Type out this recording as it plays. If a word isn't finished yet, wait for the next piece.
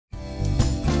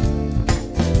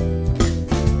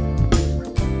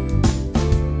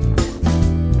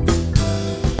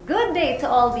to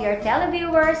all dear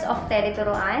televiewers of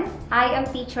Teleturuan. I am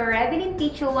Teacher Revelyn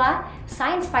Pichua,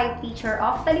 Science 5 teacher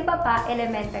of Talipapa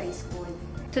Elementary School.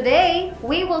 Today,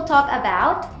 we will talk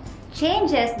about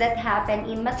changes that happen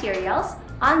in materials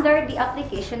under the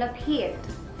application of heat,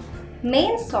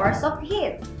 main source of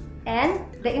heat, and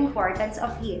the importance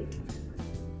of heat.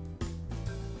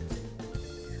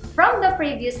 From the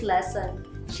previous lesson,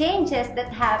 changes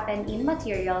that happen in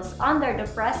materials under the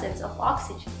presence of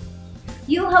oxygen.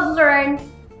 You have learned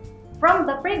from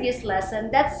the previous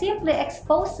lesson that simply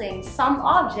exposing some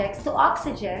objects to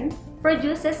oxygen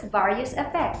produces various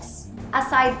effects.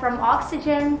 Aside from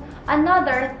oxygen,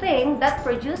 another thing that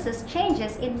produces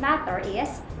changes in matter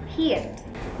is heat.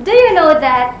 Do you know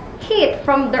that heat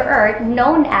from the earth,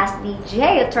 known as the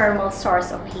geothermal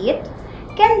source of heat,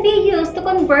 can be used to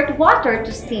convert water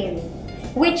to steam,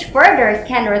 which further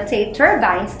can rotate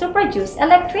turbines to produce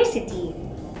electricity.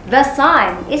 The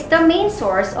sun is the main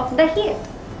source of the heat.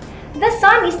 The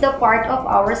sun is the part of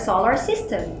our solar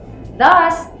system.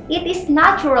 Thus, it is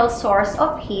natural source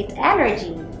of heat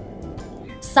energy.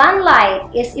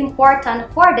 Sunlight is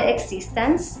important for the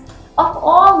existence of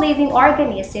all living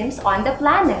organisms on the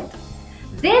planet.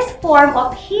 This form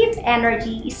of heat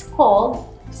energy is called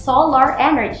solar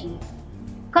energy.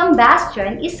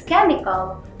 Combustion is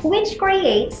chemical, which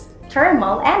creates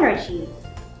thermal energy.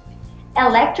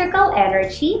 Electrical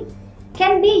energy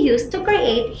can be used to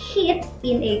create heat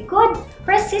in a good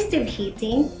resistive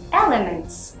heating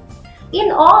elements. In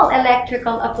all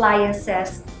electrical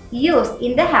appliances used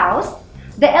in the house,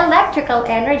 the electrical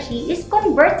energy is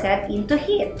converted into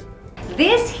heat.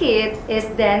 This heat is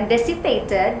then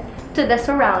dissipated to the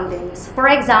surroundings. For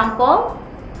example,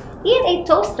 in a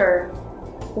toaster,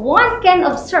 one can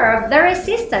observe the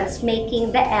resistance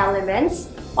making the elements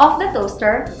of the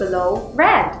toaster glow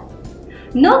red.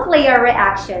 Nuclear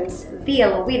reactions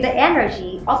deal with the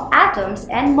energy of atoms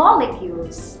and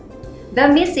molecules. The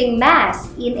missing mass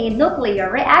in a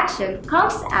nuclear reaction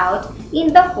comes out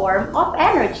in the form of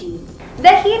energy.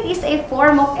 The heat is a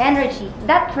form of energy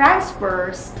that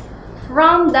transfers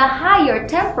from the higher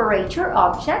temperature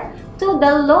object to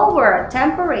the lower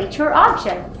temperature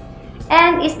object,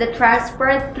 and is the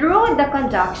transfer through the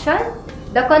conduction,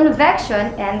 the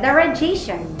convection, and the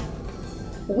radiation.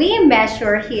 We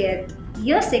measure heat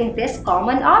using these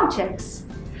common objects.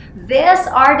 These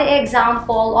are the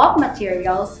example of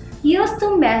materials used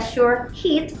to measure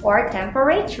heat or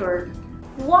temperature.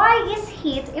 Why is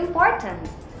heat important?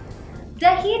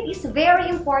 The heat is very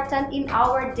important in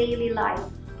our daily life,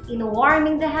 in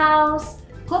warming the house,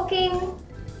 cooking,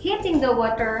 heating the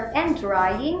water, and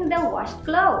drying the washed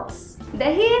clothes. The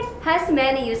heat has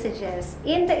many usages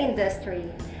in the industry,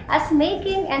 as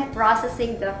making and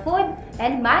processing the food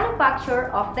and manufacture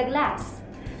of the glass,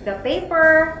 the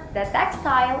paper, the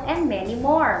textile, and many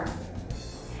more.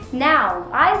 Now,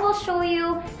 I will show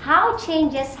you how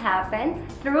changes happen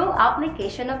through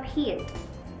application of heat.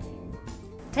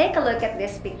 Take a look at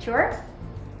this picture.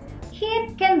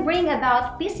 Heat can bring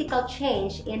about physical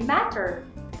change in matter.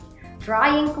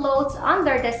 Drying clothes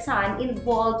under the sun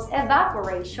involves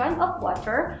evaporation of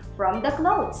water from the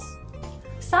clothes.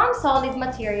 Some solid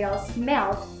materials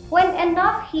melt when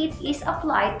enough heat is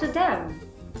applied to them.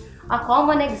 A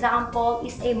common example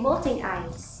is a melting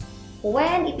ice,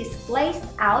 when it is placed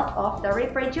out of the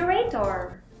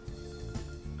refrigerator.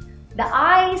 The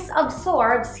ice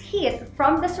absorbs heat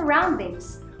from the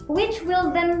surroundings, which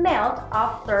will then melt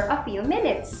after a few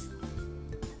minutes.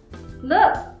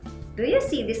 Look, do you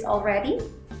see this already?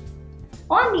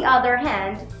 On the other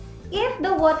hand, if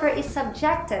the water is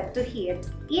subjected to heat,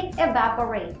 it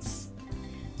evaporates.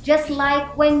 Just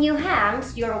like when you hang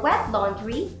your wet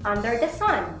laundry under the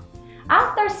sun.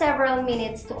 After several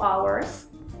minutes to hours,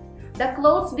 the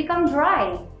clothes become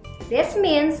dry. This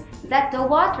means that the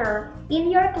water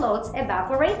in your clothes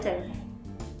evaporated.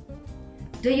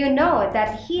 Do you know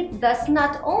that heat does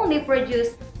not only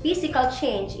produce physical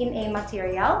change in a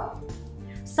material?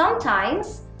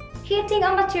 Sometimes, heating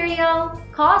a material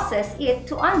causes it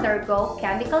to undergo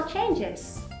chemical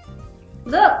changes.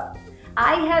 Look,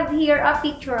 I have here a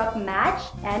picture of match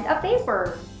and a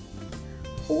paper.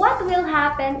 What will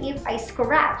happen if I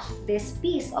scratch this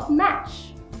piece of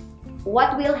match?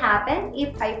 What will happen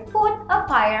if I put a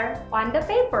fire on the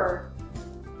paper?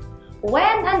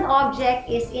 When an object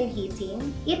is in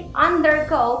heating, it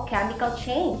undergoes chemical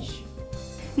change.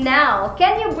 Now,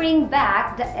 can you bring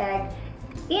back the egg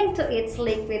into its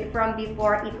liquid from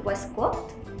before it was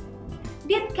cooked?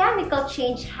 Did chemical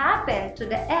change happen to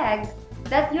the egg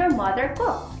that your mother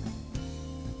cooked?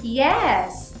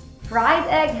 Yes, fried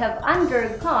eggs have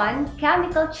undergone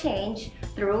chemical change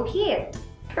through heat.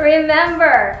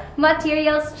 Remember,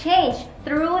 materials change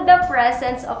through the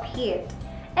presence of heat.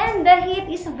 And the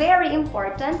heat is very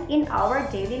important in our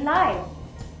daily life,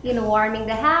 in warming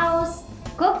the house,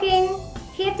 cooking,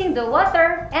 heating the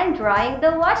water, and drying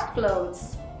the washed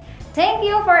clothes. Thank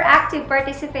you for active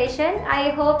participation.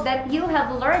 I hope that you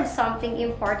have learned something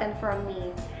important from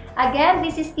me. Again,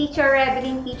 this is Teacher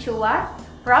Revelyn Kichua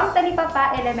from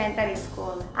Talipapa Elementary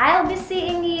School. I'll be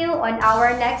seeing you on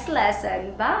our next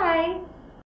lesson. Bye!